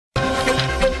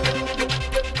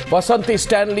Vasanthi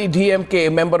Stanley,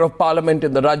 DMK, Member of Parliament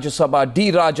in the Rajya Sabha,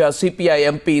 D. Raja, CPI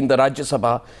MP in the Rajya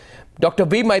Sabha, Dr.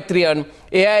 V. Maitriyan,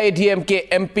 AIADMK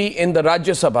MP in the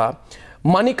Rajya Sabha,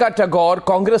 Manika Tagore,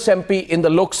 Congress MP in the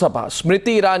Lok Sabha,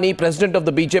 Smriti Irani, President of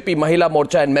the BJP Mahila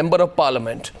Morcha and Member of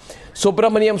Parliament.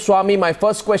 Subramanian Swamy, my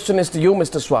first question is to you,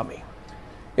 Mr. Swamy.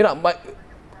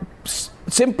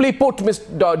 Simply put,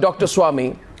 Dr.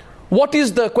 Swamy, what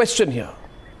is the question here?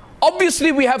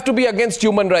 Obviously, we have to be against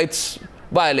human rights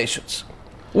violations.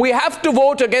 We have to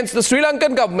vote against the Sri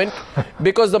Lankan government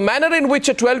because the manner in which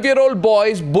a 12-year-old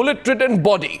boy's bullet-ridden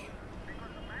body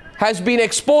has been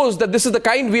exposed, that this is the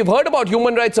kind we've heard about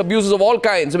human rights abuses of all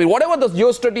kinds. I mean, whatever the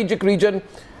geostrategic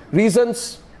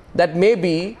reasons that may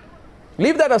be,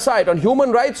 leave that aside. On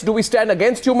human rights, do we stand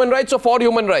against human rights or for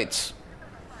human rights?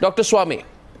 Dr. Swamy.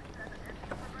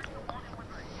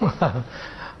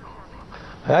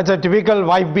 That's a typical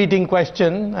wife-beating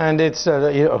question, and it's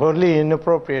wholly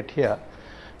inappropriate here.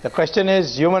 The question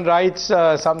is, human rights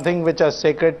something which are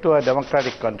sacred to a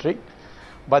democratic country,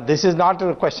 but this is not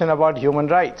a question about human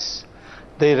rights.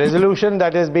 The resolution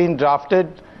that has been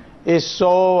drafted is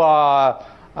so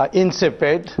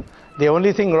insipid. The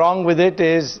only thing wrong with it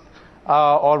is,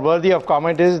 or worthy of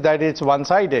comment, is that it's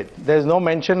one-sided. There's no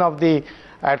mention of the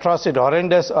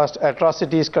horrendous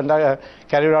atrocities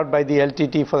carried out by the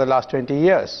LTT for the last 20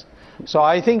 years. So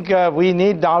I think we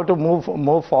need now to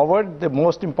move forward. The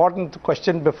most important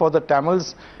question before the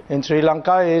Tamils in Sri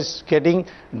Lanka is getting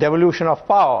devolution of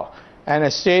power and a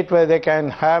state where they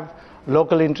can have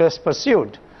local interests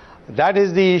pursued. That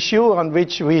is the issue on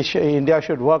which India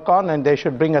should work on, and they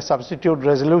should bring a substitute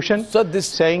resolution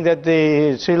saying that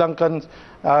the Sri Lankan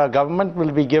government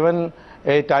will be given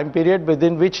a time period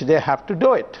within which they have to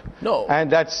do it. No.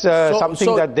 And that's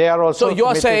something that they are also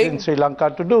committed in Sri Lanka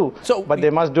to do. But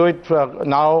they must do it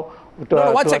now.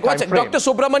 One second. Dr.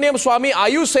 Subramanian Swamy, are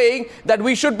you saying that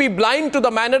we should be blind to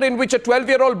the manner in which a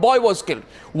 12-year-old boy was killed?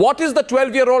 What is the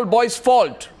 12-year-old boy's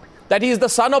fault? That he is the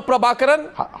son of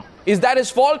Prabhakaran? Is that his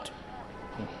fault?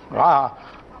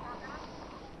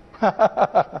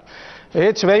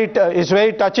 It's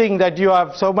very touching that you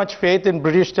have so much faith in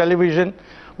British television,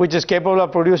 which is capable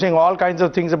of producing all kinds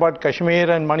of things about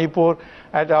Kashmir and Manipur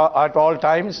at all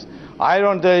times. I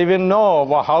don't even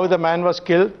know how the man was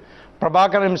killed.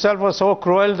 Prabhakaran himself was so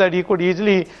cruel that he could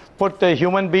easily put the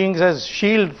human beings as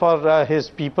shield for his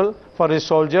people, for his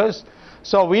soldiers.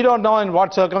 So we don't know in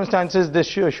what circumstances this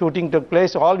shooting took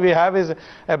place. All we have is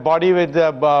a body with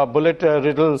a bullet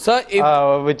riddle,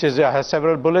 which has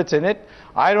several bullets in it.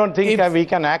 I don't think we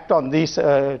can act on these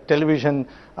television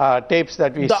tapes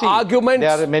that we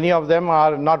see. Many of them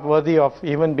are not worthy of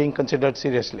even being considered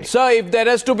seriously. Sir, if there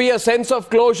has to be a sense of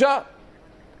closure,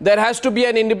 there has to be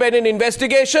an independent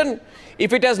investigation.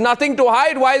 If it has nothing to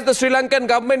hide, why is the Sri Lankan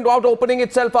government not opening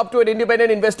itself up to an independent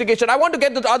investigation? I want to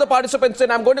get the other participants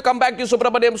in. I'm going to come back to you,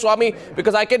 Subramanian Swamy,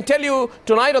 because I can tell you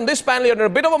tonight on this panel, you're a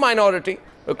bit of a minority.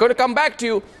 We're going to come back to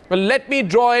you. But let me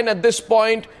draw in at this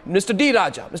point Mr. D.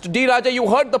 Raja. Mr. D. Raja, you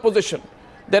heard the position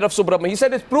there of Subramanian. He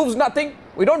said it proves nothing.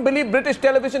 We don't believe British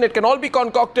television. It can all be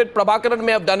concocted. Prabhakaran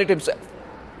may have done it himself.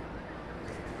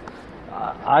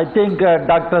 I think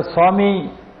Dr. Swamy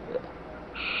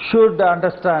should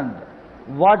understand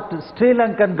what Sri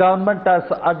Lankan government has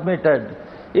admitted.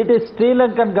 It is Sri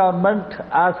Lankan government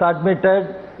has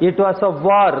admitted it was a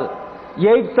war.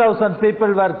 8,000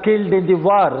 people were killed in the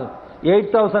war.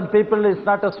 8,000 people is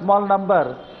not a small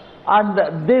number. And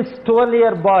this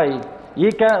 12-year boy,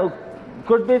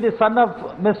 could be the son of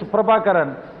Mr.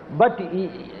 Prabhakaran, but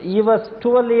he was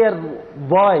 12-year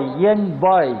boy, young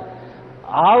boy.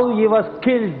 How he was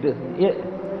killed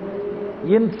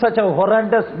in such a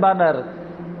horrendous manner.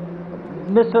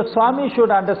 Mr. Swamy should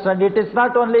understand it is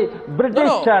not only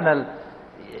British channel,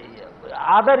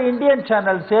 other Indian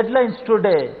channels, headlines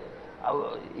today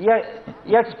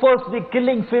expose the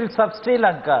killing fields of Sri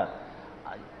Lanka.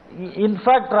 In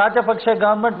fact, Rajapaksa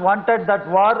government wanted that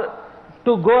war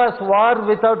to go as war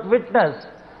without witness.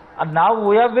 And now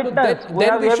we have witness, we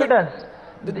have evidence.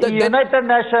 The United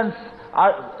Nations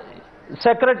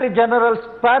Secretary General's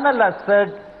panel has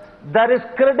said there is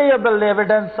credible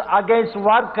evidence against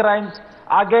war crimes,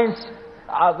 and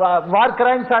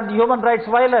human rights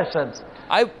violations.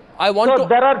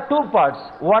 There are two parts.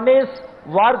 One is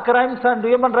war crimes and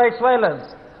human rights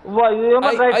violence.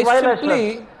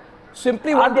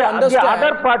 Simply want to understand. The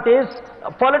other part is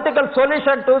political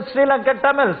solution to Sri Lankan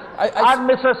Tamils. And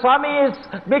Mr. Swamy is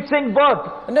mixing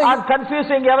both and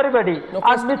confusing everybody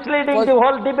and misleading the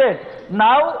whole debate.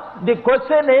 Now the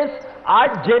question is,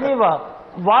 at Geneva,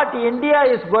 what India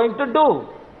is going to do.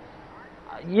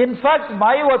 In fact,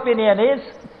 my opinion is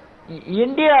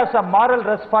India has a moral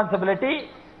responsibility.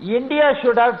 India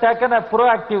should have taken a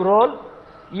proactive role.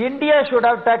 India should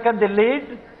have taken the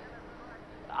lead.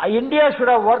 India should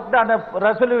have worked on a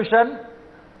resolution.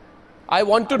 I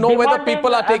want to know whether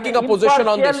people are taking a position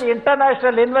on this.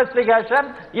 International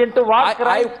investigation into war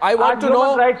crimes. I want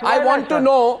to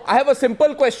know. I have a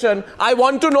simple question. I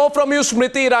want to know from you,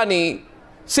 Smriti Irani,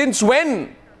 since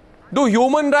when do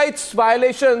human rights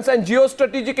violations and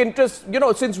geostrategic interests,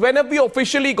 since when have we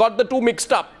officially got the two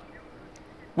mixed up?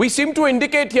 We seem to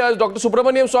indicate here, Dr.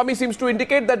 Subramanian Swamy seems to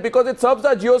indicate that because it serves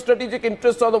our geostrategic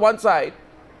interests on the one side,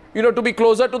 to be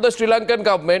closer to the Sri Lankan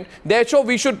government, therefore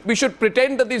we should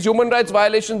pretend that these human rights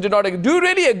violations did not exist. Do you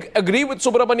really agree with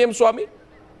Subramanian Swamy?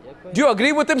 Do you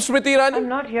agree with him, Smriti Irani?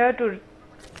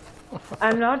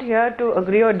 I'm not here to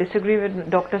agree or disagree with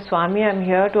Dr. Swamy. I'm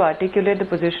here to articulate the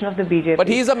position of the BJP. But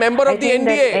he is a member of the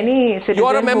NDA. You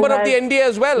are a member of the NDA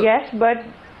as well.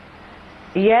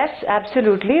 Yes,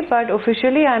 absolutely. But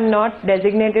officially, I'm not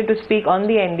designated to speak on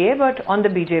the NDA, but on the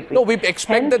BJP. No, we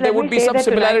expect that there would be some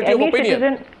similarity of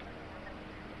opinion.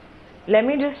 Let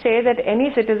me just say that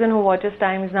any citizen who watches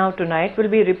Times Now tonight will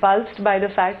be repulsed by the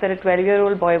fact that a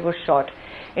 12-year-old boy was shot.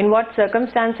 In what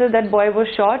circumstances that boy was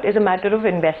shot is a matter of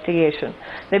investigation.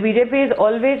 The BJP has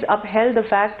always upheld the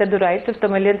fact that the rights of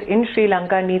Tamilians in Sri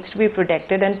Lanka needs to be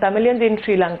protected, and Tamilians in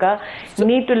Sri Lanka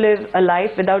need to live a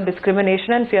life without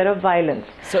discrimination and fear of violence.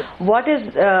 What is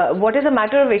a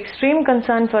matter of extreme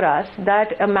concern for us,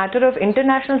 that a matter of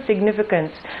international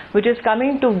significance, which is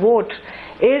coming to vote,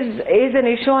 is an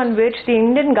issue on which the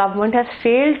Indian government has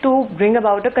failed to bring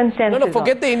about a consensus. No,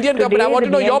 forget the Indian government. I want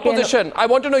to know your position. I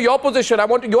want to know your position.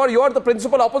 You're the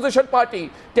principal opposition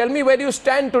party. Tell me where you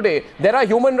stand today. There are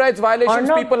human rights violations.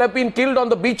 People have been killed on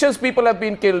the beaches. People have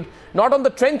been killed. Not on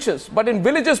the trenches, but in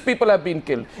villages people have been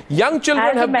killed. Young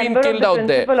children have been killed out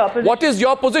there. What is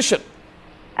your position?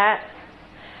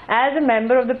 As a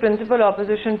member of the principal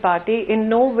opposition party, in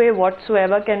no way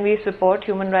whatsoever can we support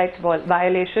human rights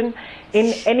violation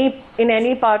in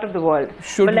any part of the world.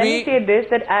 But let me say this,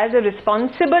 that as a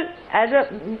responsible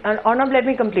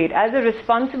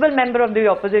member of the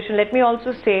opposition, let me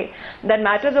also say that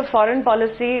matters of foreign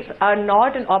policy are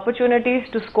not opportunities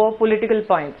to score political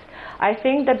points. I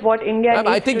think that what India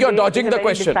needs to take is a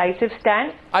very decisive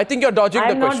stand. I think you're dodging the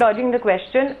question. I'm not dodging the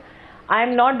question. I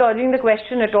am not dodging the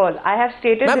question at all. I have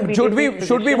stated the BJP's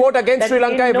should we vote against Sri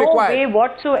Lanka if required? In no way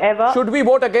whatsoever. Should we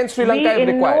vote against Sri Lanka if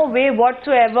required? In no way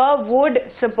whatsoever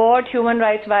would support human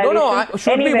rights violations.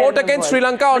 Should we vote against Sri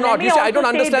Lanka or not? You see, I don't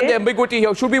understand the ambiguity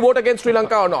here. Should we vote against Sri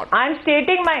Lanka or not?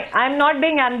 I'm not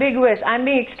being ambiguous. I'm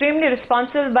being extremely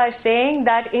responsible by saying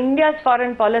that India's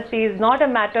foreign policy is not a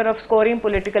matter of scoring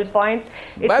political points.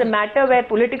 It's a matter where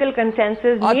political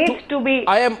consensus needs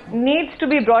to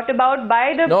be brought about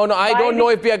by the I don't know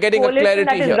if we are getting a clarity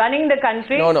that is here. Running the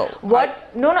country.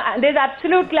 There's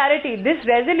absolute clarity. This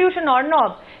resolution or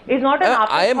not is not an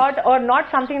afterthought or not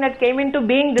something that came into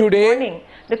being this morning.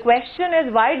 The question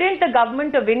is, why didn't the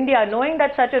government of India, knowing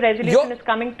that such a resolution is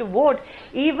coming to vote,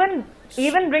 even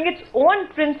bring its own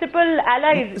principal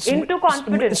allies into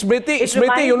confidence? Smriti,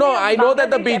 I know that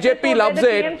the BJP loves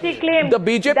it. The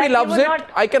BJP loves it.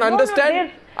 I can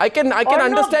understand. I can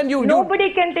understand you.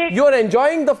 Nobody can take. You are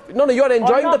enjoying the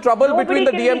the trouble between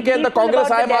the DMK and the Congress.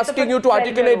 I am asking you to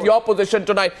articulate your position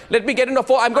tonight. Let me get into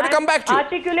I'm going to come back to you.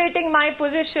 Articulating my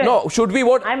position. No, should we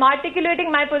vote? I'm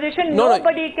articulating my position.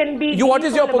 Nobody can be. What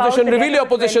is your position? Reveal your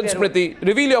position, Smriti.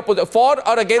 Reveal your position. For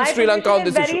or against Sri Lanka on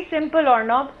this issue? Very simple,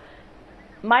 Arnab.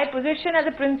 My position as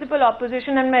a principal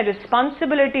opposition and my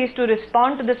responsibility is to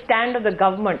respond to the stand of the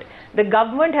government. The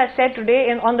government has said today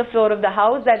on the floor of the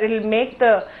House that it will make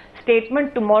the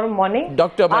statement tomorrow morning.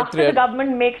 Dr. After the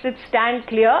government makes its stand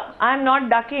clear, I am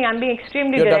not ducking, I am being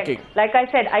extremely direct. Like I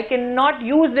said, I cannot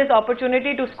use this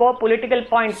opportunity to score political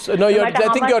points. I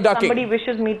think you're ducking. Somebody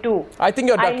wishes me to. I think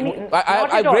you're ducking. I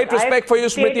have great respect for you,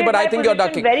 Smriti, but I think you're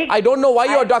ducking. I don't know why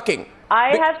you're ducking.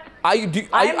 I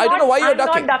don't know why you're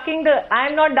ducking. I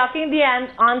am not ducking the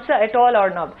answer at all,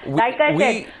 Arnab. Like I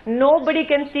said, nobody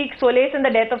can seek solace in the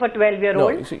death of a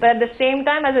 12-year-old. But at the same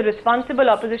time, as a responsible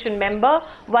opposition member,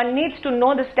 one needs to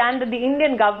know the stand that the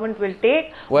Indian government will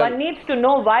take. One needs to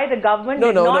know why the government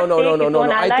did not take its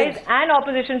own allies and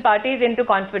opposition parties into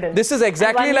confidence. This is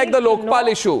exactly like the Lokpal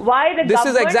issue. This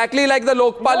is exactly like the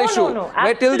Lokpal issue.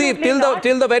 Where till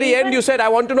the very end you said, I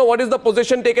want to know what is the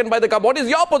position taken by the government. What is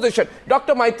your position?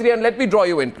 Dr. Maitriyan, let me draw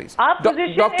you in, please. Our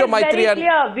position is very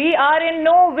clear. We are in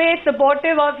no way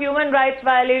supportive of human rights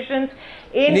violations.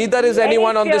 Neither is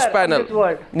anyone on this panel.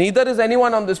 Neither is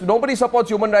anyone on this. Nobody supports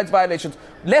human rights violations.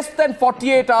 Less than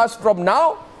 48 hours from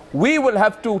now, we will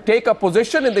have to take a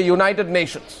position in the United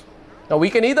Nations. Now, we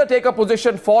can either take a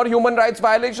position for human rights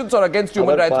violations or against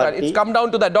human rights violations. It's come down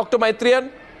to that. Dr.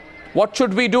 Maitriyan, what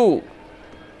should we do?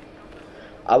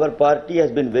 Our party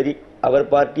has been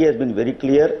very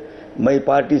clear. My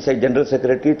party's General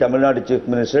Secretary, Tamil Nadu Chief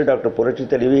Minister, Dr.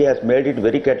 Khurshid has made it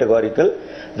very categorical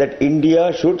that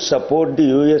India should support the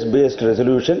US-based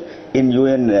resolution in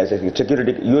UN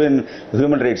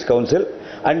Human Rights Council,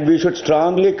 and we should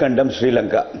strongly condemn Sri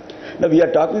Lanka. Now, we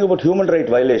are talking about human rights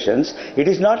violations. It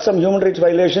is not some human rights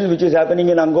violation which is happening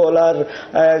in Angola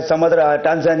or some other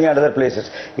Tanzania and other places.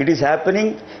 It is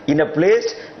happening in a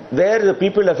place where the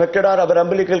people affected are our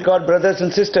umbilical cord brothers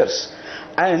and sisters.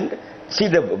 And see,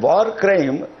 the war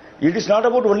crime, it is not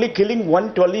about only killing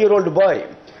one 12-year-old boy.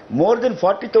 More than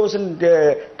 40,000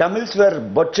 Tamils were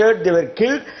butchered, they were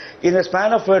killed in a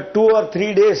span of 2 or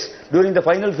 3 days during the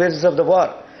final phases of the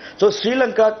war. So Sri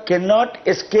Lanka cannot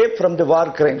escape from the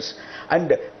war crimes.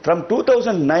 And from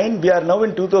 2009, we are now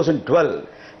in 2012.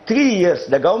 3 years,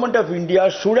 the government of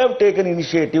India should have taken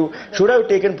initiative, should have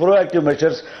taken proactive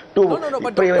measures to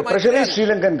pressurize Sri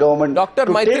Lankan government to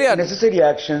take necessary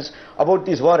actions about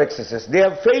these war excesses. They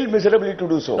have failed miserably to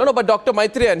do so. No, but Dr.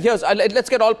 Maitriyan, here's, let's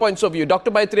get all points of view.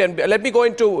 Dr. Maitriyan, let me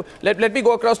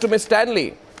go across to Ms.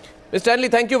 Stanley. Ms. Stanley,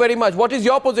 thank you very much. What is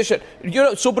your position? You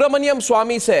know, Subramanian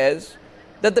Swamy says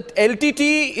that the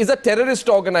LTT is a terrorist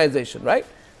organization, right?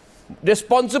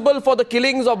 Responsible for the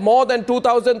killings of more than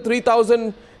 2,000,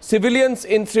 3,000 civilians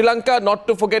in Sri Lanka, not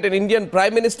to forget an Indian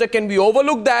Prime Minister. Can we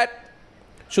overlook that?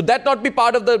 Should that not be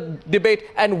part of the debate?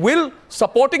 And will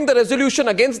supporting the resolution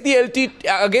against the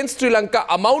against Sri Lanka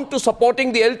amount to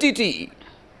supporting the LTT?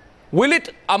 Will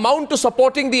it amount to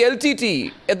supporting the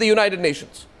LTT at the United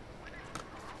Nations?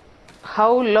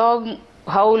 How long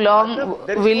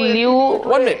will you...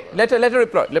 1 minute. Let her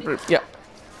reply. Yeah.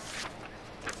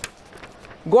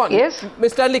 Go on. Yes.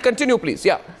 Ms. Stanley, continue, please.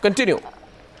 Yeah, continue.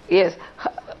 Yes.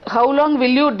 How long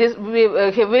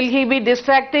will he be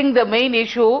distracting the main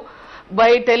issue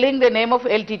by telling the name of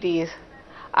LTTs?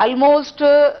 Almost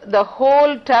the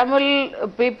whole Tamil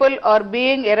people are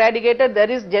being eradicated.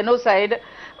 There is genocide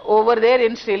over there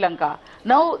in Sri Lanka.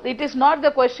 Now, it is not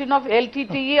the question of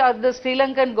LTTE or the Sri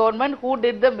Lankan government who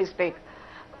did the mistake.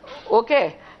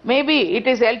 Okay. Maybe it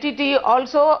is LTTE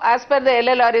also as per the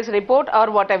LLR's report or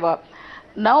whatever.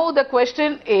 Now the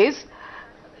question is,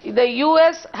 the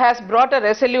US has brought a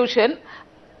resolution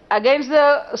against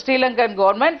the Sri Lankan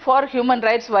government for human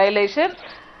rights violation,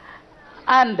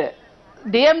 and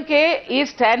DMK is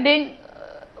standing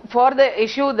for the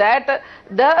issue that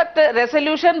that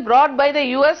resolution brought by the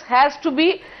US has to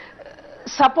be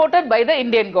supported by the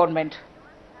Indian government.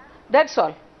 That's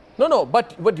all. No,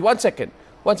 but 1 second.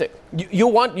 1 second. You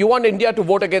want India to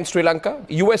vote against Sri Lanka?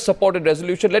 US supported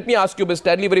resolution. Let me ask you, Ms.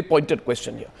 Stanley, very pointed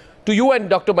question here. To you and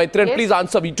Dr. Maitriyan, yes. Please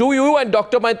answer me. To you and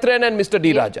Dr. Maitriyan and Mr.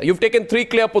 D. Raja. You've taken 3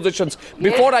 clear positions.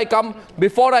 Before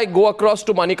I go across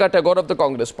to Manika Tagore of the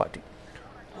Congress Party.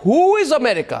 Who is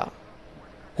America?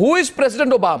 Who is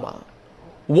President Obama?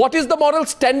 What is the moral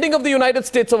standing of the United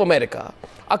States of America?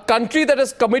 A country that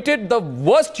has committed the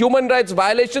worst human rights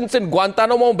violations in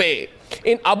Guantanamo Bay,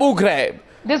 in Abu Ghraib.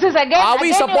 This is again. Are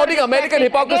we supporting American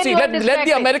hypocrisy? Let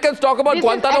the Americans talk about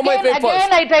Guantanamo Bay first.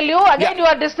 Again, I tell you, you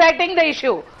are distracting the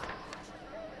issue.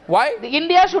 Why?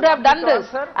 India should have done this,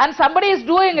 and somebody is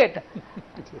doing it.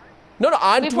 No,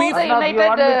 aren't we?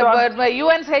 The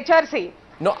UN's HRC.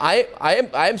 No, I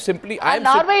am simply.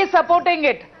 Norway is supporting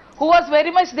it. Who was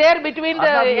very much there between the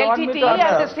LTTE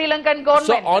and the Sri Lankan government.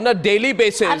 So on a daily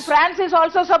basis. And France is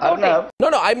also supporting. No,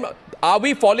 are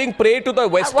we falling prey to the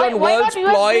Western world's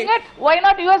ploy? Why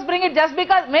not US bring it? Just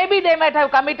because maybe they might have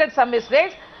committed some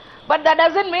mistakes, but that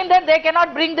doesn't mean that they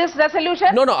cannot bring this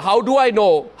resolution. No, how do I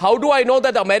know? How do I know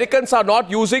that the Americans are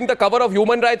not using the cover of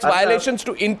human rights violations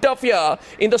to interfere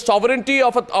in the sovereignty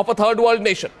of a third world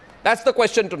nation? That's the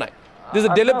question tonight. This is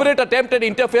a deliberate attempt at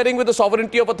interfering with the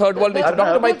sovereignty of a third world nation.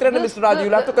 Dr. Maitriyan and Mr. Raju,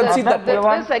 you'll have to concede that.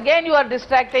 This again, you are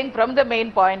distracting from the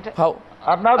main point. How?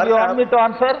 Arnab, you want me to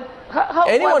answer?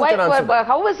 Anyone can answer.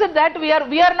 How is it that we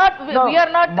are not telling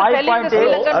the Sri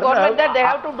Lankan government that they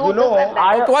have to do this?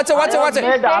 Watch it.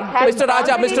 Mr.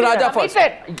 Raja first.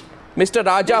 Mr.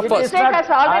 Raja first. Mistake has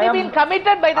already been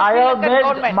committed by the Sri Lankan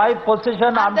government. My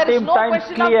position umpteen times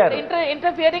clear.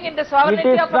 Interfering in the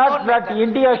sovereignty of the government. It is not that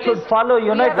India should follow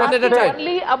United States.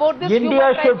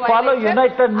 India should follow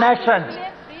United Nations.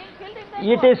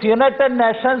 It is United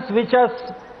Nations which has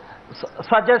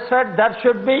suggested there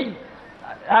should be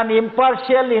an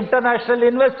impartial international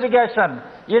investigation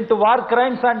into war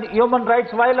crimes and human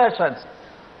rights violations.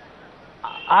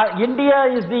 India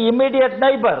is the immediate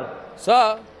neighbor.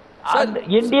 Sir. And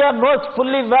India knows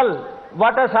fully well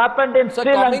what has happened in Sri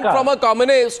Lanka. Coming from a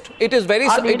communist, it is very...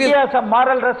 And India has a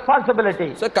moral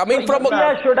responsibility. So coming from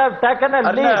India should have taken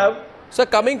a lead. So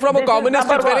coming from a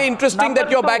communist, it's very interesting that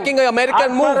you're backing an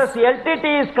American move. As far as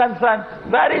LTTE is concerned,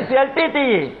 where is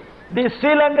LTTE? The Sri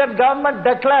Lankan government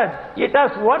declared it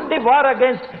has won the war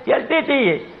against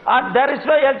LTTE, and there is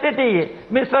no LTTE.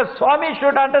 Mr. Swamy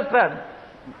should understand.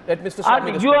 Let Mr.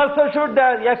 Swamy and you also should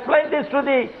explain this to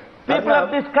the people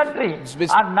of this country.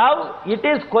 And now it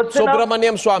is question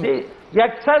Subramanian Swamy. The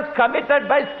excess committed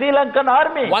by Sri Lankan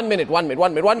army. 1 minute.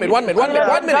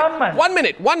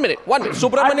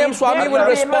 Subramanian Swamy will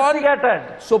respond.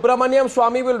 Subramanian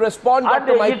Swamy will respond.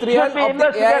 Dr. Maitriyan of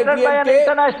the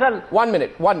AIDMK. 1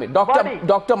 minute.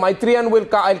 Dr. Maitriyan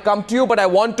I'll come to you, but I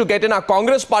want to get in our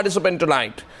Congress participant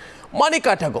tonight.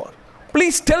 Manika Tagore.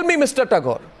 Please tell me, Mr.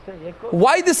 Tagore,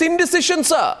 why this indecision,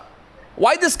 sir?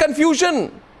 Why this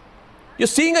confusion? You're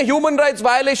seeing a human rights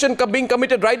violation being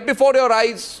committed right before your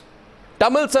eyes.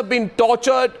 Tamils have been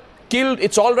tortured, killed.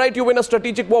 It's all right you win a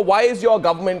strategic war. Why is your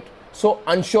government so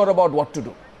unsure about what to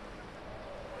do?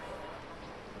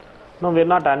 No, we are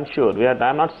not unsure.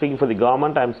 I'm not speaking for the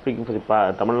government. I'm speaking for the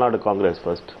Tamil Nadu Congress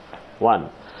first. One,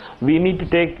 we need to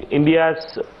take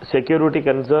India's security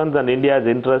concerns and India's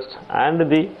interests and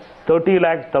the 30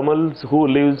 lakh Tamils who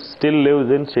still lives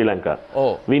in Sri Lanka.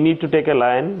 We need to take a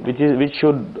line which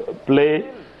should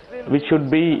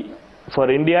be for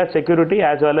India's security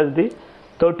as well as the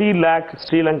 30 lakh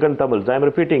Sri Lankan Tamils. I am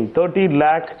repeating, 30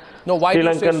 lakh Sri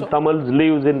Lankan Tamils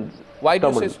lives in Why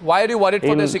are you worried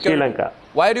for their security? Sri Lanka.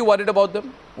 Why are you worried about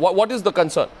them? What is the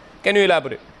concern? Can you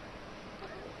elaborate?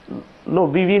 No,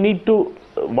 we need to,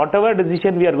 whatever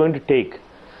decision we are going to take,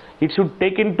 it should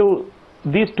take into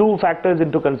these two factors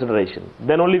into consideration.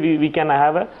 Then only we can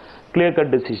have a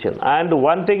clear-cut decision. And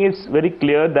one thing is very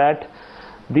clear, that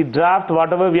the draft,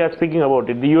 whatever we are speaking about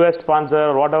it, the US sponsor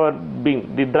or whatever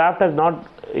being, the draft has not,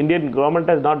 Indian government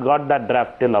has not got that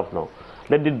draft till of now.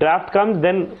 Let the draft comes,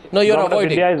 then no, you're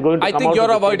avoiding. India is going to come out with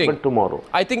a statement tomorrow.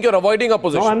 I think you're avoiding a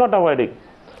position. No, I'm not avoiding.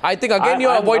 I think again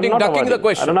you're avoiding, ducking the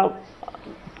question. I don't know.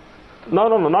 No,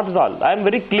 not at all. I'm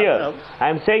very clear.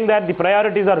 I'm saying that the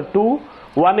priorities are two.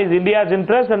 One is India's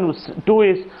interest, and two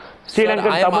is Sri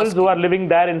Lankan Tamils who are living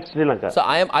there in Sri Lanka. So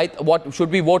what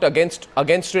should we vote against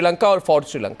Sri Lanka or for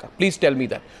Sri Lanka? Please tell me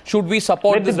that. Should we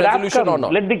support this resolution or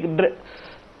not? I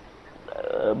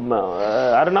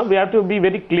don't know. We have to be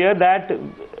very clear that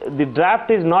the draft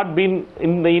is not been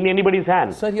in anybody's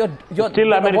hands. Sir, you're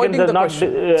still Americans are not.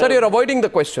 Sir, you're avoiding the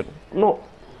question. No.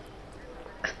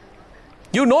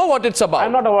 You know what it's about.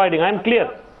 I'm not avoiding. I'm clear.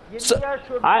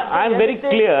 I'm very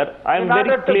clear. I'm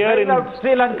very clear in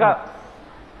Sri Lanka.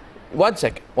 One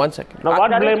second. Now,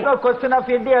 there is no question of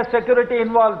India's security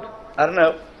involved.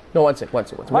 No, one second.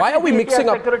 Why are we mixing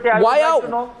up?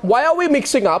 Why are we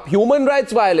mixing up human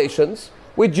rights violations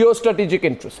with geostrategic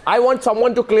interests? I want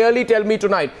someone to clearly tell me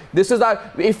tonight. This is our.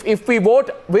 If we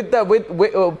vote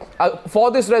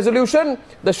for this resolution,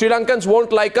 the Sri Lankans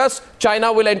won't like us.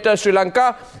 China will enter Sri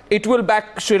Lanka. It will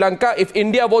back Sri Lanka. If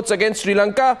India votes against Sri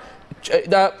Lanka,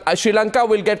 Sri Lanka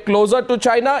will get closer to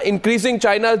China, increasing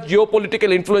China's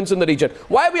geopolitical influence in the region.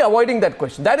 Why are we avoiding that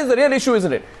question? That is the real issue,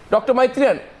 isn't it? Dr.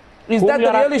 Maitriyan, is that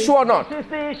the real issue or not? This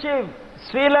is the issue.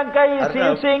 Sri Lanka is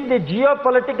using the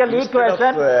geopolitical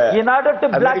equation in order to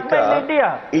blackmail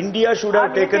India. India should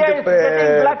have taken the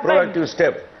proactive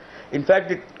step. In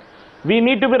fact, we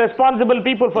need to be responsible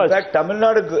people first. In fact, Tamil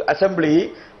Nadu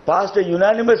Assembly passed a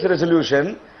unanimous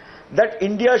resolution that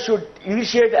India should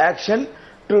initiate action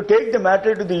to take the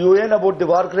matter to the UN about the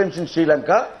war crimes in Sri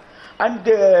Lanka and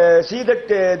see that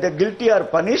the guilty are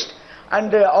punished,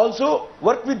 and also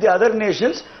work with the other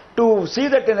nations to see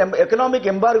that an economic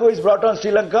embargo is brought on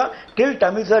Sri Lanka till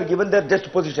Tamils are given their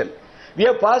just position. We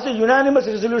have passed a unanimous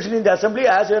resolution in the Assembly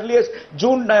as early as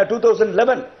June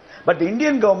 2011. But the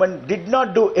Indian government did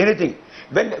not do anything.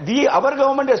 When our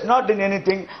government has not done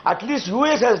anything, at least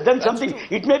US has done something.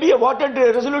 It may be a watered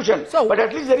resolution, but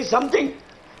at least there is something.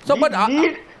 So, we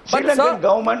need Sri Lankan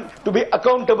government to be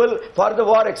accountable for the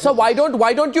war exercise. So why don't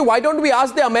we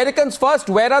ask the Americans first?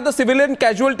 Where are the civilian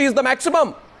casualties the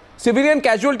maximum? Civilian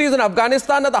casualties in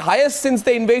Afghanistan are the highest since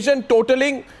the invasion,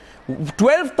 totaling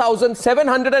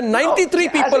 12,793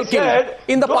 people killed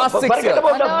in the past 6 years.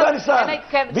 About Afghanistan.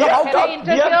 We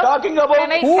are talking about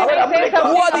who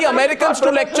are the Americans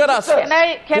to lecture us?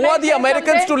 Who are the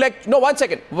Americans to lecture? No, 1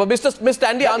 second. Mr.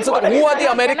 Andy, answer that. Who are the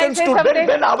Americans to...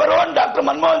 When our own Dr.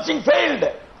 Manmohan Singh failed.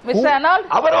 Mr. Arnold?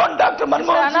 Our own Dr.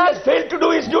 Manmohan Singh has failed to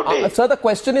do his duty. Sir, the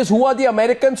question is, who are the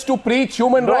Americans to preach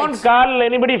human rights? Don't call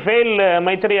anybody fail,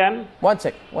 Maitriyan. One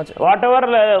second.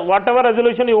 Whatever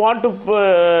resolution you want to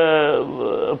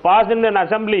pass in an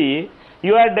assembly,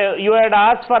 You had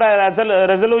asked for a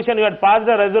resolution. You had passed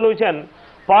a resolution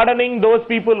pardoning those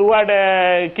people who had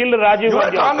killed Rajiv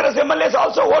Gandhi. Your Congress MLAs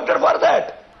also voted for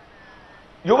that.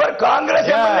 Your Congress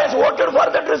MLAs voted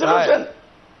for that resolution.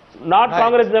 Not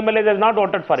Congress MLAs has not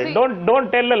voted for it.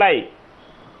 Don't tell a lie.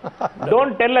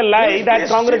 Don't tell a lie that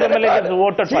Congress MLAs has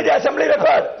voted for it. See the assembly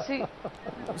record.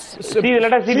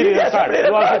 Let us see the record.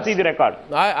 You also see the record.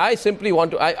 I simply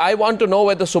want to, I want to know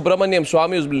whether Subramanian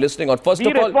Swamy has been listening. Or first of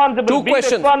all, two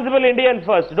questions. Be responsible Indians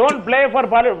first. Don't play for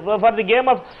the game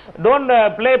of, don't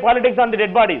play politics on the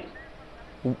dead bodies.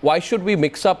 Why should we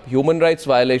mix up human rights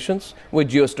violations with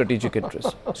geostrategic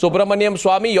interests? Subramanian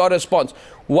Swamy, your response.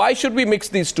 Why should we mix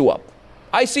these two up?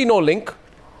 I see no link.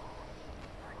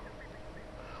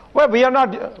 Well, we are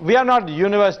not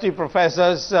university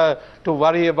professors to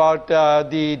worry about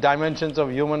the dimensions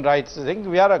of human rights. I think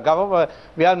we are a government.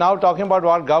 We are now talking about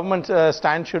what government's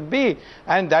stand should be,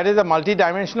 and that is a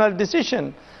multi-dimensional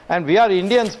decision. And we are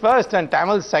Indians first and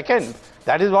Tamils second.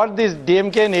 That is what these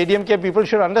DMK and ADMK people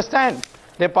should understand.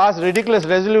 They pass ridiculous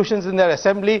resolutions in their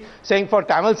assembly saying for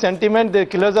Tamil sentiment the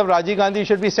killers of Rajiv Gandhi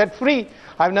should be set free.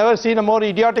 I've never seen a more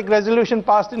idiotic resolution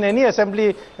passed in any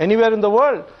assembly anywhere in the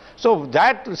world. So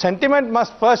that sentiment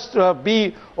must first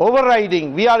be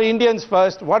overriding. We are Indians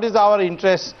first. What is our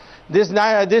interest? This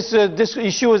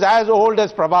issue is as old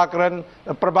as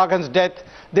Prabhakaran's death.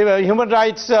 The human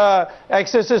rights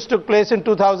excesses took place in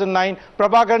 2009.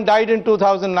 Prabhakaran died in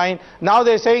 2009. Now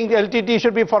they're saying the LTT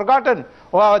should be forgotten.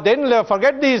 Well, then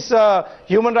forget these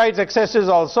human rights excesses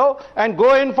also and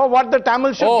go in for what the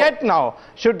Tamils should get now.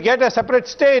 Should get a separate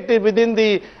state within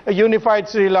the unified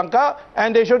Sri Lanka,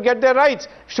 and they should get their rights.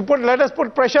 Let us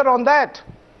put pressure on that.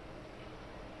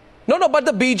 No, but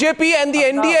the BJP and the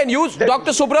NDA and you,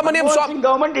 Dr. Subramanian Swamy...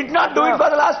 government did not do it for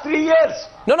the last 3 years.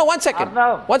 No, one second.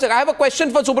 One second. I have a question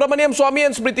for Subramanian Swamy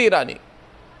and Smriti Irani.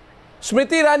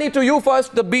 Smriti Irani, to you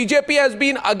first. The BJP has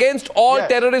been against all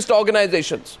terrorist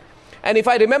organizations. And if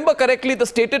I remember correctly, the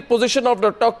stated position of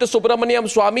Dr. Subramanian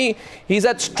Swamy, he's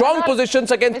had strong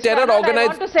positions against terror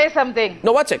organizations. I want to say something.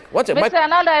 No, one sec. Mr.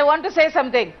 Anand, I want to say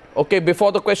something. Okay,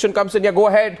 before the question comes in, go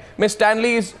ahead. Ms.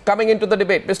 Stanley is coming into the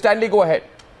debate. Ms. Stanley, go ahead.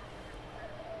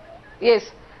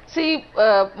 Yes. See,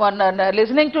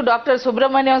 listening to Dr.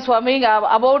 Subramanian Swamy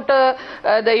about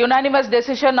the unanimous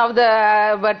decision of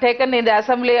the taken in the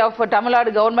Assembly of Tamil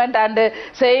Nadu government and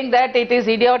saying that it is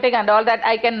idiotic and all that,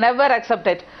 I can never accept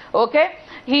it. Okay?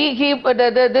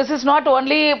 This is not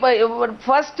only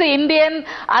first Indian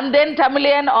and then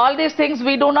Tamilian, all these things.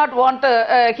 We do not want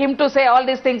him to say all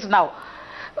these things now.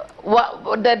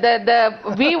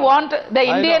 We want the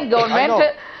Indian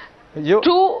government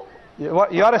to you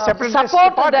are a separatist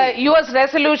support party. The US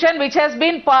resolution which has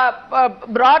been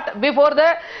brought before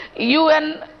the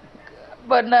UN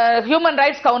Human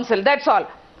Rights Council. That's all.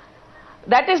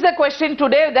 That is the question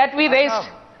today that we raised.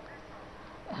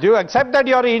 Do you accept that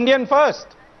you are Indian first?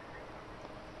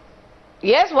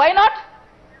 Yes, why not?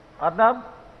 Arnab?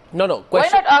 No. Why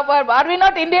not? Are we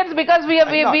not Indians because we are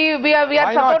supporting we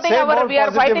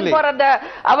are fighting for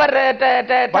our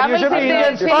Tamils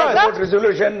in Sri Lanka? About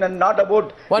resolution and not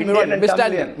about Indian and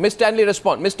Tamilian. Ms. Stanley,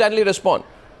 respond. Ms. Stanley, respond.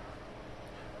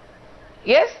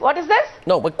 Yes, what is this?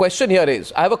 No, my question here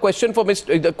is, I have a question for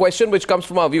the question which comes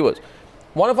from our viewers.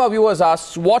 One of our viewers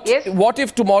asks, what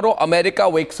if tomorrow America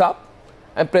wakes up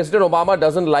and President Obama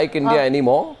doesn't like India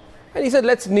anymore? And he said,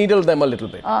 let's needle them a little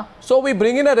bit. So we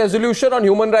bring in a resolution on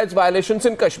human rights violations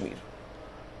in Kashmir.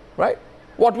 Right?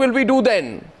 What will we do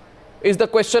then? Is the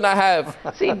question I have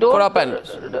for our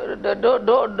panelists.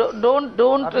 Don't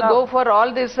go for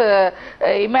all these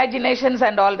imaginations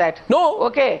and all that. No.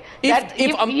 Okay. Even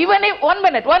if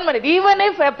even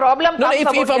if a problem comes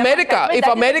if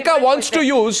America wants to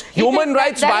use human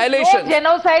rights violations, there is no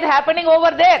genocide happening over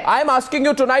there. I am asking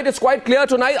you tonight. It's quite clear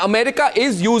tonight. America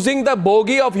is using the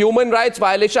bogey of human rights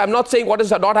violation. I'm not saying what has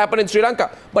not happened in Sri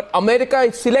Lanka, but America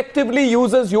selectively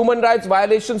uses human rights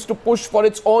violations to push for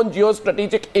its own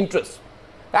geostrategic interests.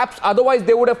 Perhaps otherwise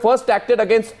they would have first acted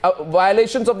against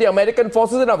violations of the American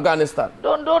forces in Afghanistan.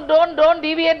 Don't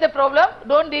deviate the problem.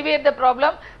 Don't deviate the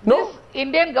problem. No. This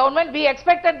Indian government, we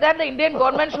expected that the Indian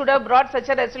government should have brought such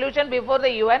a resolution before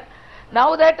the UN.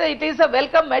 Now that it is a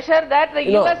welcome measure that the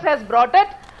US has brought it,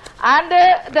 and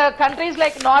the countries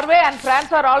like Norway and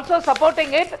France are also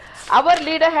supporting it. Our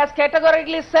leader has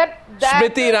categorically said that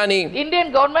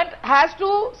Indian government has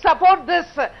to support this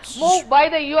move by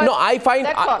the US. No, I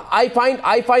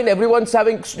find everyone's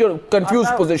having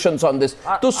confused positions on this.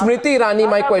 To Smriti Irani,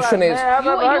 my question is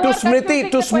to Smriti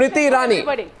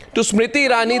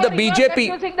Irani, the BJP.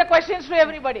 Confusing the questions to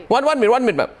everybody. One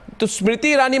minute, ma'am. To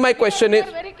Smriti Irani, my question is.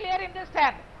 Very clear in this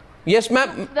stand. Yes,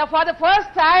 ma'am. For the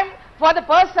first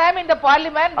time in the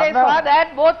parliament, they saw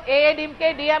that both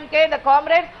AIDMK, DMK, the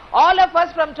comrades, all of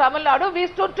us from Tamil Nadu, we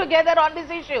stood together on this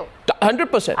issue.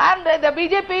 100%. And the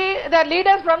BJP, the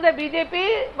leaders from the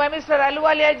BJP, by Mr.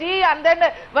 Ahluwalia ji and then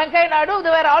Venkaiah Naidu, they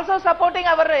were also supporting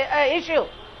our issue.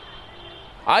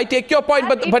 I take your point,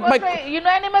 but it was a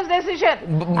unanimous decision.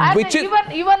 And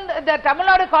even the Tamil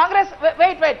Nadu Congress,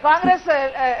 Congress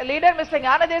leader Mr.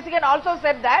 Gnana Desikan also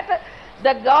said that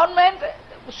the government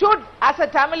should, as a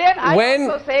Tamilian, I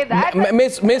also say that.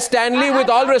 Miss Stanley, with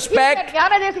all respect,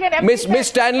 Miss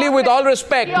Stanley, with all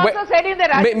respect, he also said in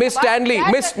the Miss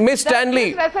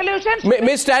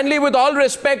Stanley, with all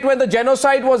respect, when the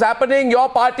genocide was happening, your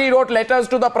party wrote letters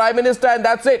to the Prime Minister, and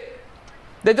that's it.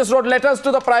 They just wrote letters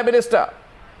to the Prime Minister.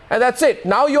 And that's it.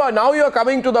 Now you are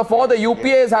coming to the fore. The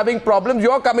UPA is having problems.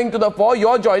 You are coming to the fore. You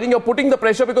are joining. You are putting the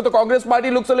pressure because the Congress party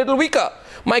looks a little weaker.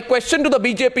 My question to the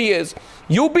BJP is,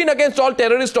 you've been against all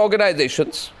terrorist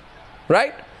organizations,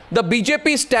 right? The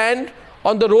BJP stand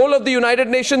on the role of the United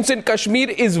Nations in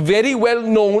Kashmir is very well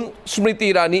known,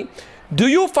 Smriti Irani. Do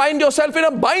you find yourself in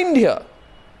a bind here?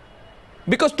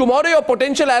 Because tomorrow your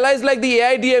potential allies like the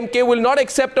AIDMK will not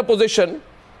accept a position.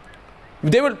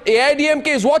 AIDMK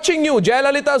is watching you.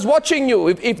 Jayalalitha is watching you.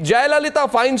 If Jayalalitha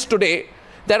finds today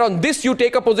that on this you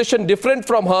take a position different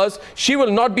from hers, she will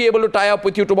not be able to tie up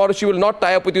with you tomorrow. She will not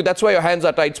tie up with you. That's why your hands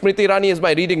are tied. Smriti Irani, is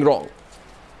my reading wrong?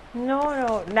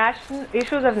 No.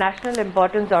 Issues of national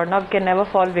importance or not can never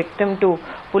fall victim to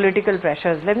political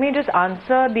pressures. Let me just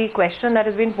answer the question that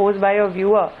has been posed by your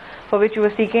viewer, for which you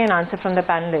were seeking an answer from the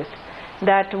panelists.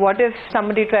 That what if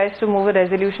somebody tries to move a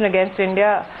resolution against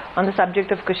India on the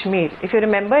subject of Kashmir? If you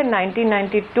remember, in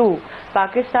 1992,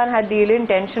 Pakistan had the ill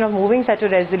intention of moving such a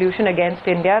resolution against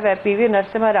India, where P.V.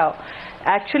 Narasimha Rao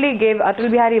actually gave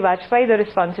Atal Bihari Vajpayee the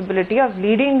responsibility of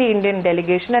leading the Indian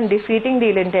delegation and defeating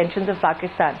the ill intentions of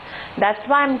Pakistan. That's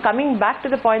why I'm coming back to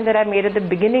the point that I made at the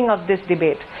beginning of this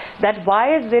debate, that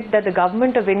why is it that the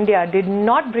government of India did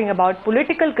not bring about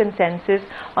political consensus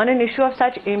on an issue of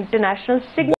such international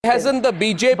significance? Why hasn't the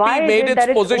BJP made its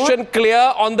position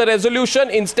clear on the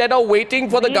resolution instead of waiting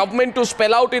for the government to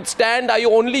spell out its stand? Are you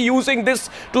only using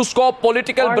this to score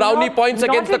political brownie points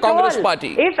against the Congress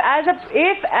party? If as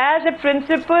a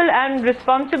principal and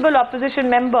responsible opposition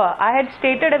member, I had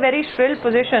stated a very shrill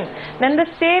position, then the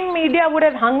same media would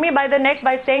have hung me by the neck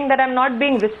by saying that I'm not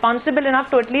being responsible enough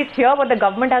to at least hear what the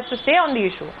government has to say on the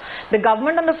issue. The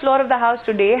government on the floor of the House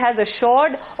today has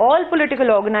assured all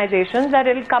political organizations that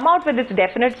it will come out with its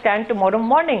definite stand tomorrow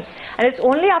morning. And it's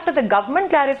only after the government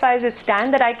clarifies its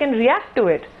stand that I can react to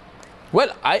it. Well,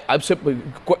 I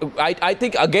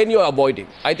think again you're avoiding.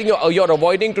 I think you're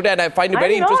avoiding today, and I find it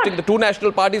very interesting. The two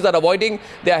national parties are avoiding.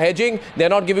 They are hedging. They are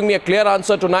not giving me a clear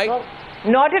answer tonight. No,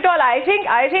 not at all. I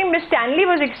think Ms. Stanley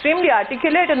was extremely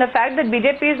articulate in the fact that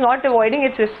BJP is not avoiding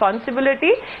its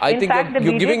responsibility. I think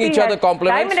you're giving each other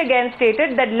compliments. Time and again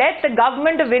stated that let the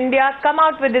government of India come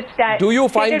out with its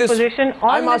position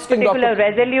on this particular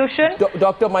resolution.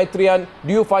 Dr. Maitriyan,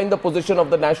 do you find the position of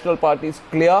the national parties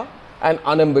clear and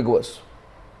unambiguous?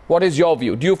 What is your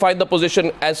view? Do you find the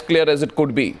position as clear as it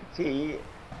could be?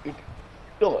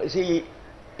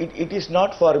 It is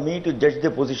not for me to judge the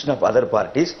position of other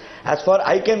parties. As far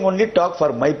I can only talk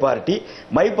for my party.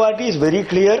 My party is very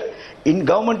clear.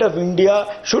 Government of India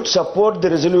should support the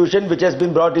resolution which has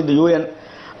been brought in the UN,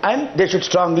 and they should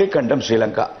strongly condemn Sri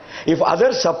Lanka. If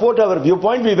others support our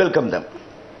viewpoint, we welcome them.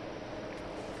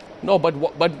 No, but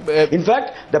in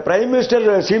fact, the Prime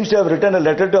Minister seems to have written a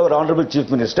letter to our Honorable Chief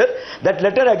Minister. That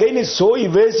letter again is so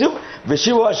evasive,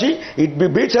 wishy-washy, it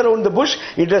beats around the bush.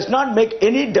 It does not make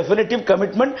any definitive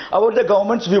commitment about the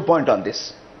government's viewpoint on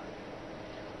this.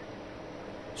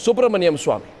 Subramanian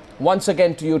Swamy, once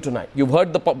again to you tonight. You've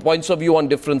heard the points of view on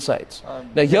different sides.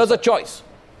 Now here's a choice.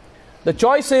 The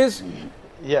choice is...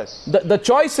 Yes. The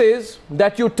choice is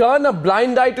that you turn a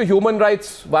blind eye to human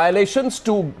rights violations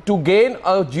to gain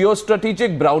a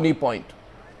geostrategic brownie point.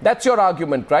 That's your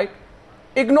argument, right?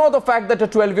 Ignore the fact that a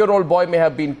 12-year-old boy may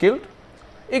have been killed.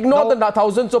 Ignore the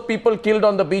thousands of people killed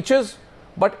on the beaches,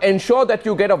 but ensure that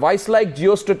you get a vice-like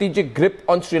geostrategic grip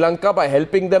on Sri Lanka by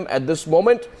helping them at this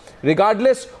moment,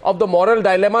 regardless of the moral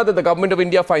dilemma that the government of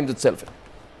India finds itself in.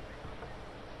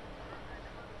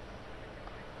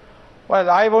 Well,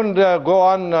 I won't go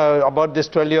on about this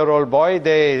 12-year-old boy.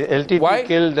 The LTT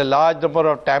killed a large number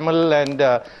of Tamil and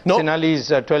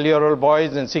Sinhalese 12-year-old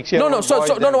boys and 6-year-old boys.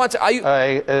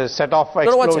 Set off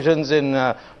explosions in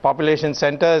population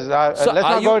centers. Let's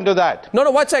not go into that.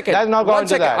 No, 1 second. Let's not go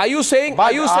into that. Are you saying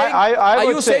one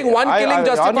killing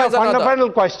justifies on your another?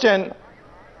 fundamental question,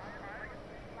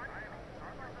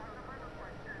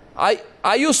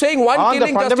 Are you saying one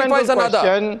killing justifies another?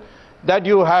 Question that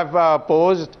you have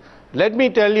posed, let me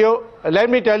tell you,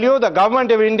 the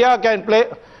government of India can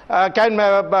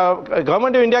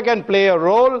play a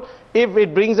role if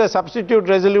it brings a substitute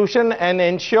resolution and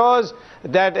ensures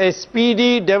that a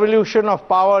speedy devolution of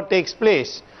power takes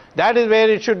place. That is where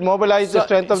it should mobilize the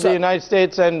strength of the United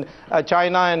States and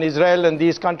China and Israel and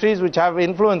these countries which have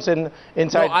influence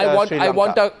inside Sri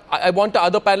Lanka. I want the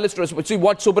other panelists to respond. See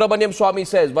what Subramanian Swamy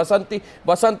says.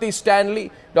 Vasanti Stanley,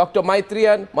 Dr.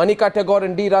 Maitriyan, Manika Tagore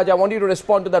and D. Raj. I want you to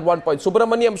respond to that one point.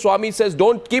 Subramanian Swamy says,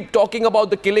 don't keep talking about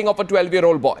the killing of a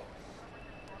 12-year-old boy.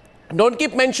 Don't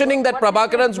keep mentioning that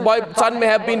Prabhakaran's son may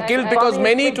have been killed because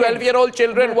many 12-year-old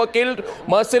children were killed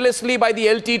mercilessly by the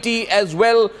LTT as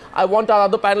well. I want our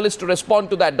other panelists to respond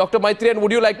to that. Dr. Maitriyan,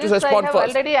 would you like to respond first? I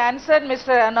have already answered, Mr.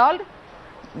 Arnold.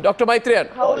 Dr. Maitriyan.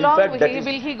 How long will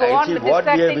he go on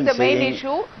distracting the main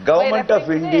issue? Government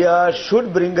of India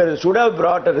should have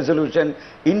brought a resolution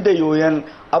in the UN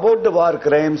about the war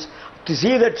crimes to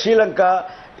see that Sri Lanka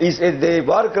the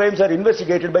war crimes are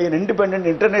investigated by an independent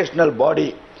international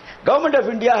body. Government of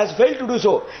India has failed to do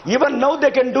so. Even now they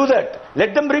can do that.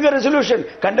 Let them bring a resolution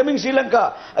condemning Sri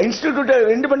Lanka, institute an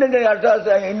independent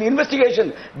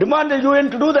investigation, demand the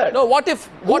UN to do that. No, what if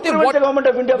the government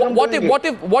of India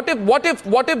what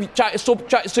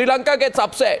if Sri Lanka gets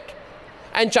upset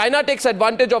and China takes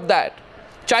advantage of that?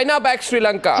 China backs Sri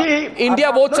Lanka.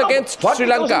 India votes against Sri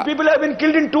Lanka. People have been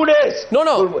killed in 2 days.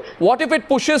 No. What if it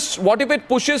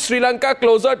pushes Sri Lanka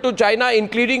closer to China,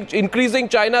 increasing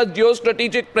China's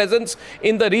geostrategic presence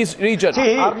in the region?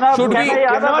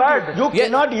 You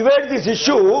cannot evade this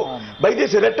issue by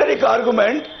this rhetoric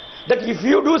argument that if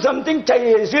you do something,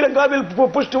 Sri Lanka will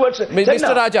push towards China.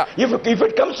 Mr. Raja. If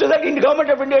it comes to that, the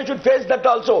government of India should face that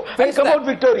also and come out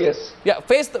victorious. Yeah,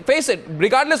 face it,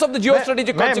 regardless of the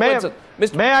geostrategic consequences.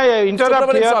 May I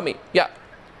interrupt here? Swamy. Yeah.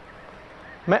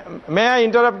 May I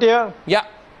interrupt here? Yeah,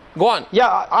 go on. Yeah,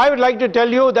 I would like to tell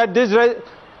you that this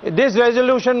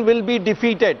resolution will be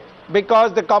defeated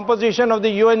because the composition of the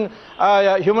UN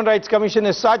Human Rights Commission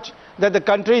is such that the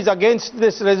countries against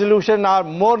this resolution are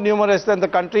more numerous than the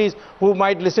countries who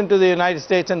might listen to the United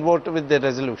States and vote with the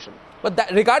resolution. But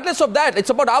regardless of that, it's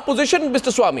about our position,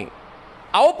 Mr. Swamy.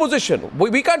 Our position.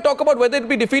 We can't talk about whether it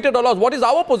be defeated or lost. What is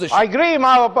our position? I agree.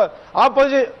 My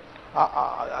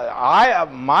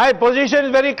position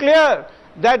is very clear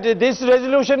that this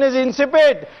resolution is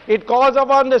insipid. It calls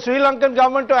upon the Sri Lankan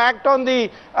government to act on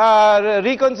the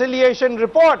reconciliation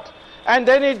report. And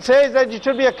then it says that it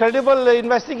should be a credible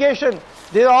investigation.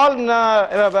 These are all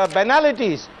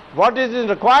banalities. What is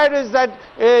required is that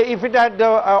if it had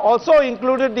also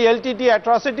included the LTT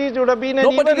atrocities, it would have been an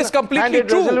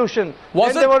even-handed resolution.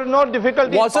 Then there were no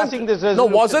difficulty in passing this resolution. No,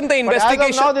 wasn't the investigation... But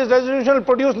as of now, this resolution will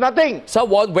produce nothing. Sir,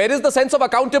 where is the sense of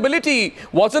accountability?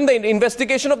 Wasn't the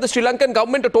investigation of the Sri Lankan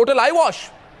government a total eyewash?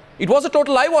 It was a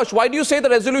total eyewash. Why do you say the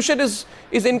resolution is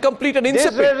incomplete and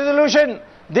insipid? This resolution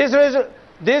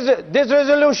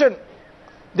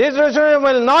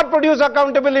will not produce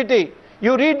accountability.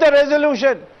 You read the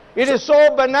resolution. It is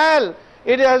so banal.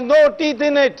 It has no teeth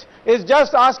in it. It's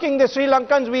just asking the Sri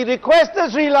Lankans. We request the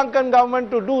Sri Lankan government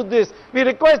to do this. We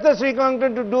request the Sri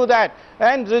Lankan to do that.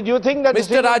 And do you think that the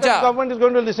Sri Lankan government is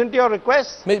going to listen to your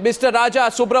requests? Mr. Raja,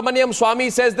 Subramanian Swamy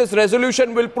says this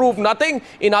resolution will prove nothing.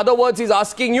 In other words, he's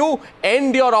asking you,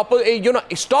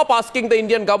 stop asking the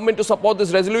Indian government to support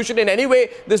this resolution. In any way,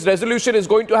 this resolution is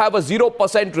going to have a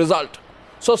 0% result.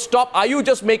 So stop. Are you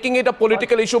just making it a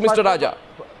political issue, Mr. Raja?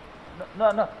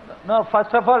 No.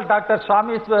 First of all, Dr.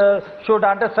 Swamy should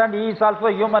understand he is also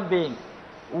a human being.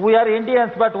 We are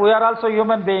Indians, but we are also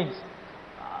human beings.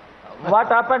 What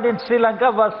happened in Sri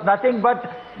Lanka was nothing but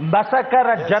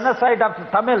massacre and genocide of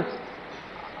Tamils,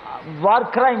 war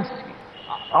crimes,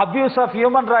 abuse of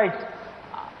human rights.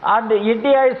 And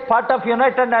India is part of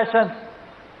United Nations.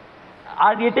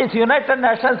 And it is United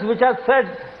Nations which has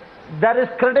said there is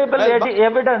credible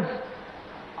evidence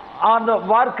on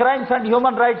war crimes and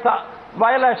human rights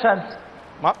violations.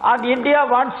 And India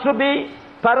wants to be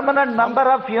permanent member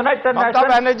of United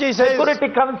Nations Security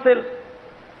Council.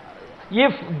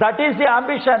 If that is the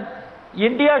ambition,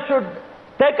 India should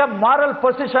take a moral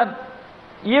position.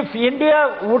 If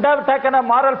India would have taken a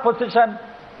moral position,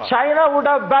 China would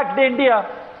have backed India,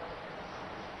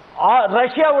 or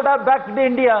Russia would have backed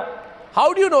India,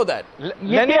 How do you know that?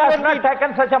 India has not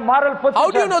taken such a moral position.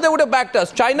 How do you know they would have backed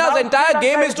us? China's entire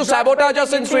game is to sabotage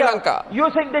us in Sri Lanka.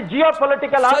 Using the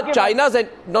geopolitical argument. China's...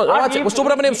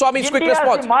 Subramanian Swamy's quick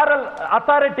response. India has the moral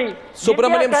authority.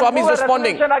 Subramanian Swamy is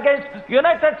responding. Against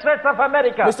United States of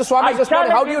America. Mr. Swamy is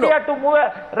responding. How do you know? India to move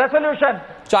a resolution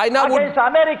China against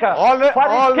America.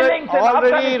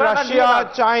 Already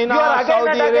Russia, China,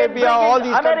 Saudi Arabia, all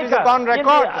these countries have gone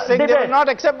record saying they will not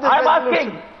accept this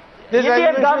resolution. This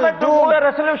Indian government to move a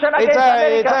resolution against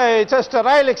America. It's a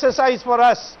sterile exercise for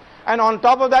us, and on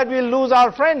top of that we'll lose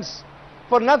our friends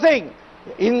for nothing.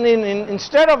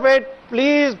 Instead of it,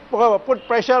 please put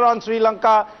pressure on Sri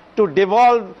Lanka to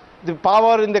devolve the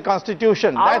power in the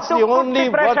constitution. That's the only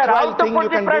worthwhile thing you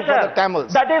can do for the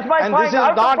Tamils. That is my and point. This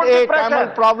is not a Tamil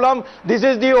problem. This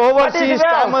is the overseas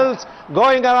Tamils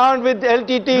going around with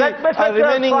LTT,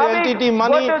 remaining LTT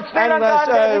money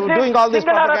and doing all this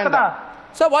propaganda.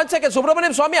 Sir, one second.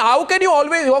 Subramanian Swamy, how can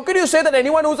you say that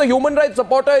anyone who's a human rights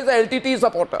supporter is a LTT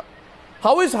supporter?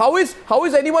 How is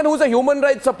anyone who's a human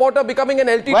rights supporter becoming an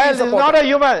LTT supporter? Well, it's not a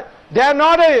human. They are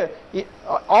not a...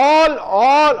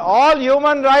 All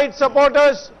human rights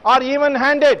supporters are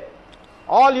even-handed.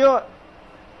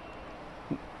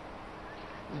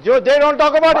 They don't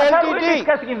talk about LTT.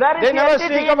 They never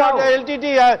speak about the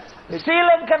LTT. Sri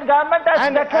Lankan government has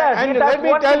declared and let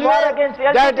me tell you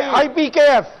that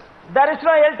IPKF... There is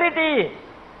no LTT.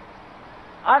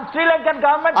 And Sri Lankan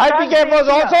government... IPKF was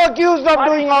also accused of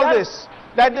doing all this.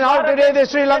 That now today the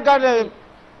Sri Lanka...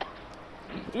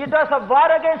 It was a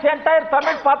war against the entire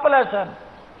Tamil population.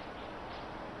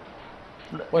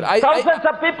 Well, Thousands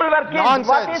of people were killed. Nonsense.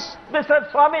 What is Mr.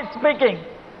 Swamy speaking?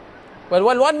 Well,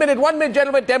 one minute,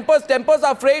 gentlemen. Tempers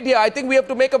are frayed here. I think we have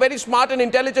to make a very smart and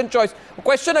intelligent choice. A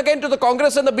question again to the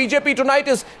Congress and the BJP tonight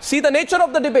is, see the nature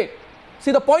of the debate.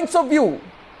 See the points of view.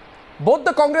 Both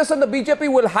the Congress and the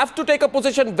BJP will have to take a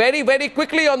position very, very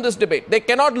quickly on this debate. They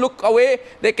cannot look away.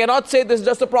 They cannot say this is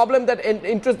just a problem that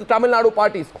interests the Tamil Nadu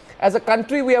parties. As a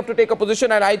country, we have to take a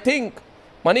position, and I think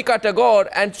Manika Tagore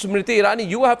and Smriti Irani,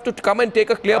 you have to come and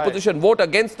take a clear position. Vote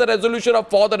against the resolution or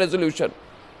for the resolution.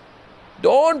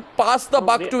 Don't pass the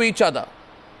buck to each other.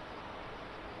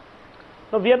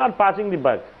 No, we are not passing the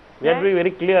buck. We are being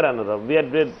very clear, Anurag.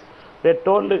 We are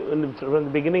told from the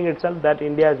beginning itself that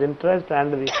India's interest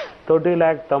and the 30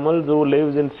 lakh Tamils who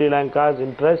lives in Sri Lanka's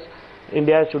interest,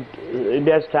 India's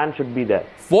stand should be there.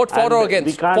 Vote for or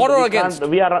against? For or against?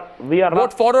 We are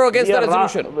vote for or against the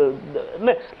resolution?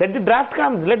 Let the draft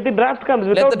come. Let the draft come.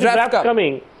 Without the draft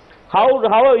coming,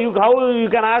 how you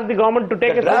can ask the government to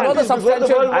take a stand?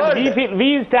 And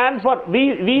we stand for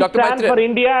for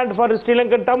India and for Sri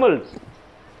Lankan Tamils.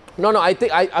 No, I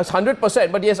think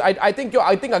 100%. But yes, I think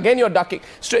again you're ducking.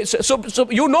 So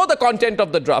you know the content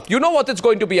of the draft. You know what it's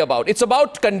going to be about. It's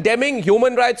about condemning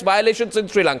human rights violations in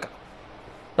Sri Lanka.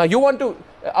 Now you want to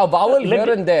a vowel here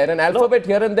and there, an alphabet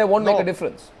here and there won't make a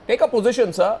difference. Take a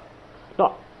position, sir.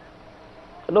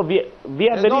 No, we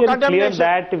are very clear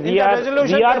that we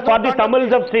are for the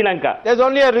Tamils of Sri Lanka. There's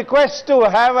only a request to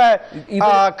have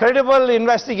a credible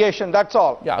investigation, that's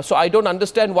all. Yeah, so I don't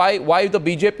understand why the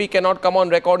BJP cannot come on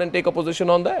record and take a position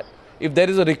on that. If there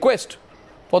is a request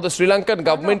for the Sri Lankan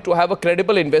government to have a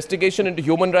credible investigation into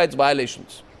human rights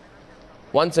violations.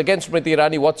 Once again, Smriti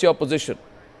Irani, what's your position?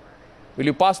 Will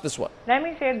you pass this one? Let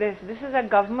me say this. This is a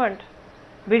government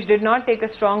which did not take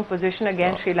a strong position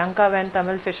against Sri Lanka when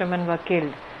Tamil fishermen were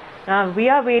killed. Now, we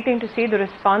are waiting to see the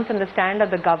response and the stand of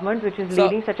the government, which is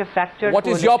leading such a fractured What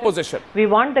is your position? We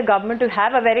want the government to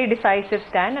have a very decisive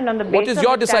stand, and on the basis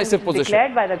of the stand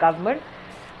declared by the government,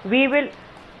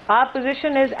 our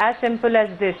position is as simple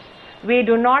as this. We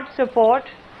do not support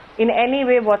in any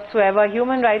way whatsoever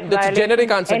human rights violations. That's a generic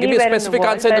answer. Give me a specific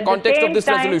answer in the context of this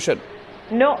resolution.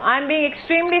 No, I'm being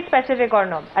extremely specific or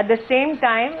not. At the same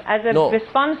time, as a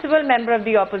responsible member of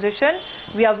the opposition,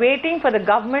 we are waiting for the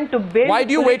government to build Why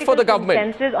do you wait for the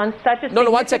government? On such a No,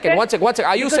 one second.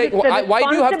 Are you saying, why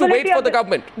do you have to wait for the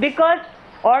government? Because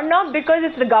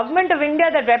it's the government of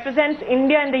India that represents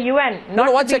India in the UN,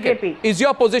 not the BJP. Is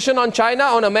your position on China,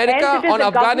 on America, on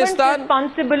Afghanistan?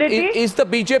 Is the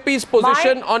BJP's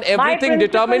position on everything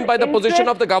determined by the position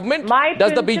of the government?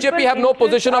 Does the BJP have no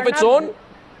position of its own?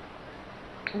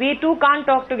 We too can't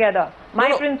talk together.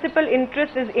 My principal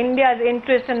interest is India's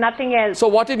interest and nothing else. So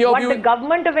what in your view... What the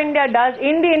government of India does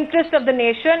in the interest of the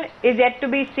nation is yet to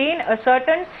be seen,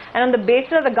 ascertained, and on the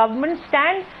basis of the government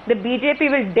stand, the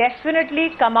BJP will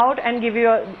definitely come out and give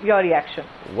you your reaction.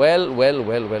 Well. On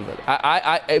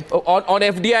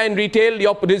FDI and retail,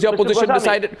 is your position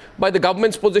decided by the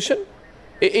government's position?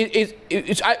 You're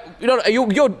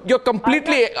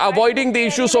completely avoiding the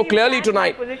issue so clearly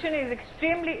tonight. My position is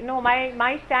extremely, no,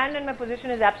 my stand and my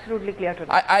position is absolutely clear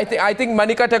tonight. I think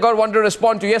Manika Tagore wanted to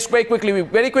respond to you. Yes, very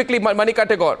quickly, Manika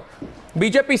Tagore.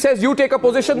 BJP says you take a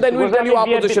position, then we'll tell you our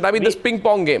position. I mean, this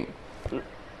ping-pong game.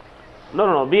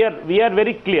 No. We are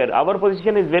very clear. Our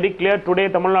position is very clear. Today,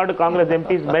 Tamil Nadu Congress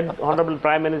MPs met Honorable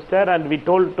Prime Minister, and we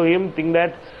told to him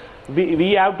that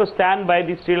we have to stand by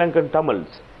the Sri Lankan Tamils,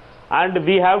 and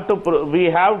we have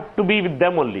to be with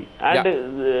them only. And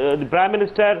the Prime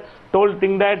Minister told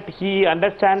that he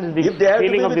understands the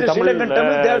feeling of the Tamil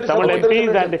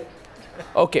MPs. And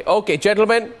okay,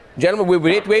 gentlemen, we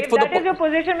wait if for that is your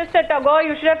position, Mr. Tagore,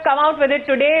 you should have come out with it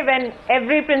today when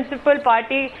every principal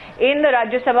party in the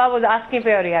Rajya Sabha was asking for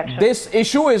your reaction. This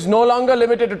issue is no longer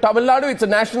limited to Tamil Nadu. It's a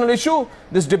national issue.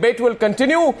 This debate will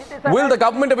continue. Will the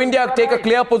government of India take a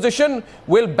clear position?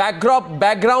 Will background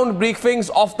briefings,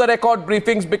 off-the-record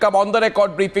briefings become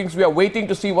on-the-record briefings? We are waiting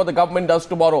to see what the government does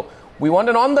tomorrow. We want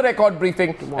an on-the-record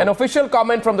briefing, an official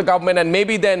comment from the government, and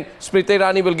maybe then Smriti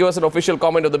Irani will give us an official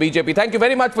comment of the BJP. Thank you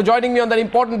very much for joining me on that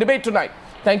important debate tonight.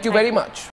 Thank you very much.